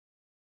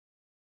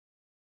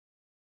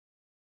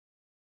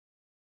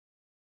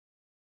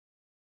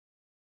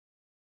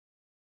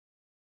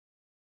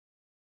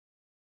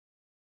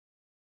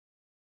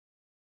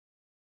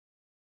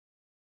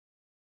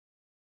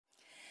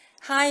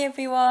Hi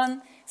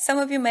everyone, some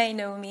of you may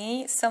know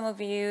me, some of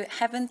you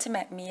haven't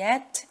met me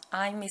yet.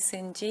 I'm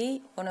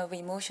Ms.Eunji, one of the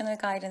emotional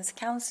guidance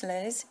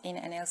counselors in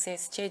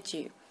NLCS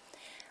Jeju.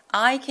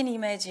 I can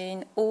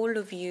imagine all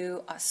of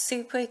you are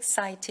super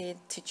excited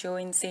to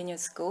join senior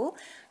school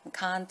and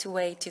can't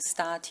wait to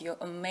start your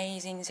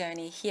amazing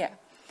journey here.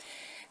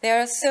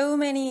 There are so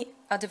many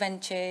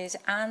adventures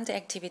and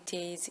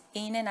activities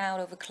in and out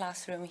of the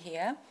classroom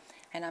here,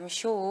 and I'm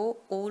sure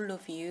all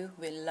of you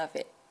will love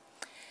it.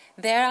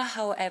 There are,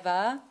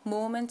 however,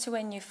 moments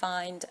when you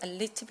find a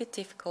little bit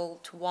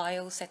difficult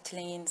while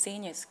settling in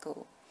senior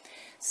school.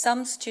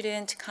 Some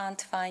students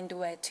can't find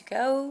where to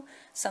go,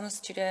 some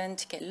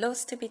students get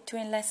lost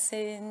between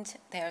lessons.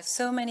 There are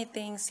so many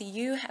things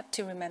you have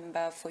to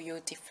remember for your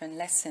different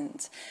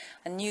lessons.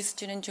 A new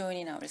student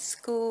joining our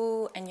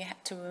school, and you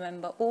have to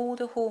remember all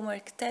the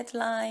homework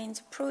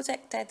deadlines,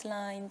 project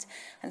deadlines,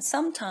 and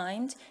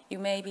sometimes you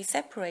may be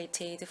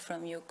separated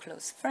from your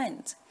close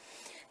friends.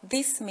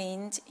 This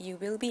means you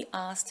will be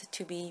asked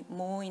to be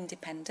more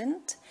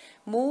independent,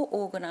 more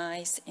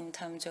organized in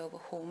terms of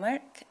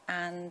homework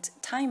and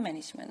time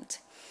management.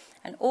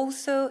 And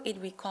also it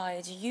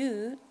requires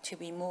you to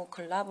be more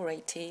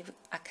collaborative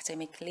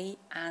academically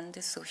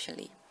and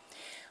socially.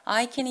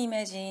 I can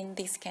imagine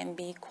this can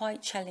be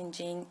quite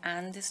challenging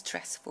and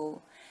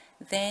stressful.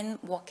 Then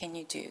what can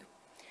you do?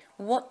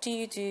 What do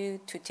you do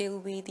to deal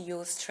with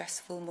your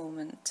stressful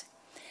moment?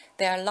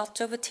 There are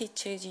lots of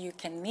teachers you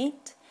can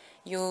meet.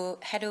 Your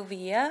head of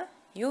year,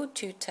 your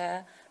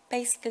tutor,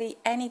 basically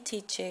any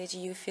teachers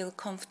you feel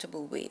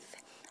comfortable with.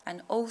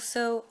 And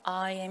also,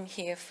 I am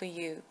here for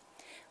you.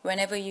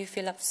 Whenever you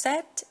feel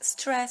upset,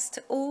 stressed,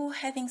 or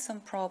having some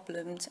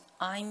problems,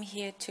 I'm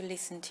here to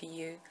listen to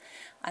you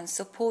and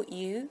support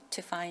you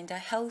to find a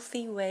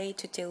healthy way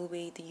to deal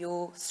with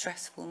your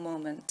stressful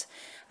moment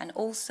and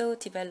also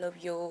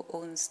develop your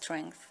own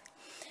strength.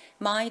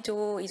 My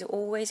door is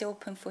always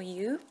open for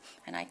you,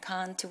 and I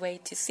can't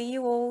wait to see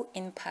you all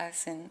in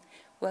person.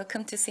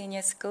 Welcome to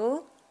senior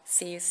school.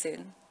 See you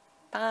soon.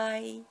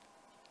 Bye.